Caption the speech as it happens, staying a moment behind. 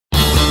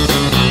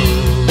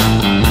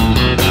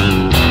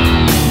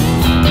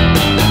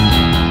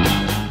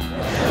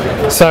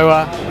So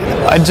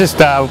I just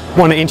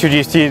want to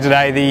introduce to you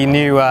today the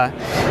new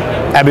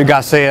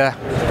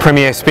Revo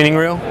Premier spinning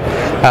reel.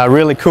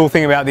 Really cool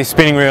thing about this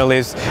spinning reel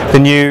is the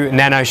new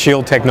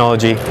nanoshield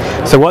technology.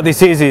 So what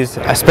this is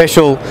a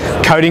special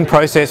coating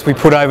process we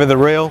put over the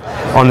reel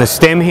on the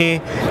stem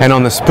here and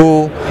on the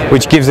spool,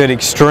 which gives it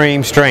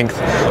extreme strength.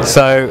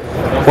 So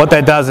what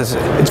that does is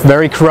it's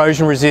very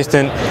corrosion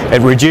resistant.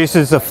 It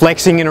reduces the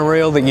flexing in a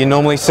reel that you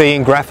normally see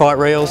in graphite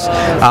reels,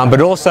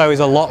 but also is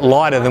a lot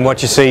lighter than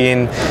what you see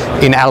in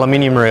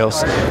aluminium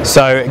reels.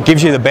 So it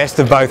gives you the best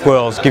of both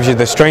worlds. It gives you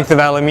the strength of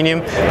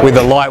aluminium with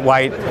the light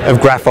weight of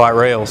graphite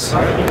reels.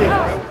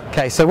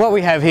 Okay, so what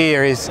we have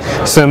here is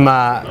some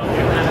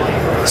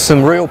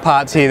reel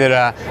parts here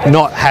that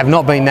have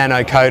not been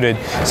nano coated.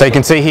 So you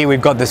can see here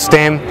we've got the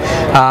stem.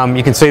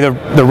 You can see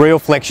the reel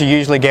flex you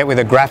usually get with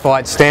a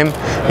graphite stem.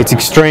 It's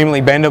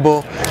extremely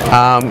bendable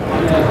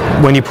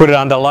when you put it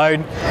under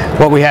load.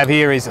 What we have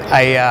here is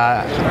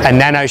a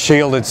nano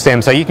shielded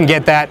stem. So you can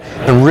get that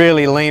and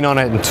really lean on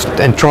it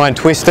and try and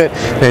twist it.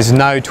 There's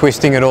no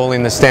twisting at all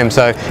in the stem.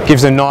 So it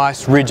gives a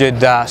nice,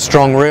 rigid,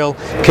 strong reel.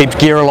 Keeps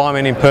gear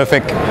alignment in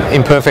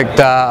perfect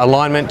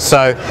alignment.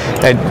 So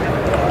it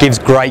gives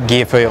great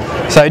gear feel.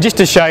 So just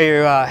to show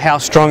you how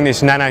strong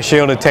this nano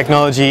shielded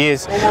technology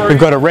is, we've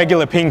got a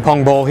regular ping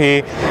pong ball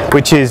here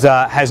which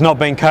has not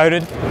been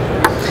coated.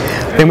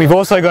 Then we've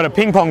also got a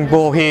ping pong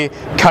ball here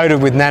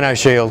coated with nano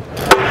shield.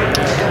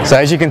 So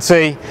as you can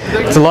see,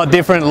 it's a lot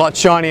different, a lot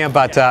shinier,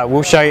 but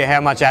we'll show you how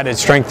much added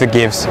strength it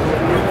gives.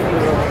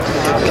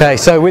 Okay,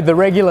 so with the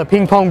regular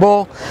ping pong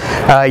ball,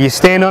 you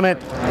stand on it,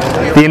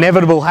 the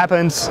inevitable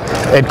happens,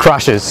 it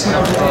crushes.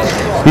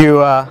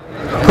 You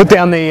put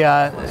down the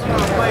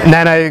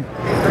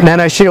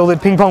nano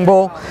shielded ping pong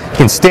ball, you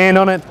can stand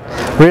on it,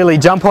 really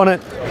jump on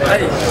it,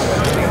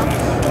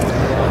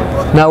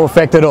 no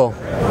effect at all.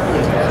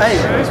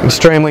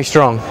 Extremely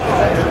strong.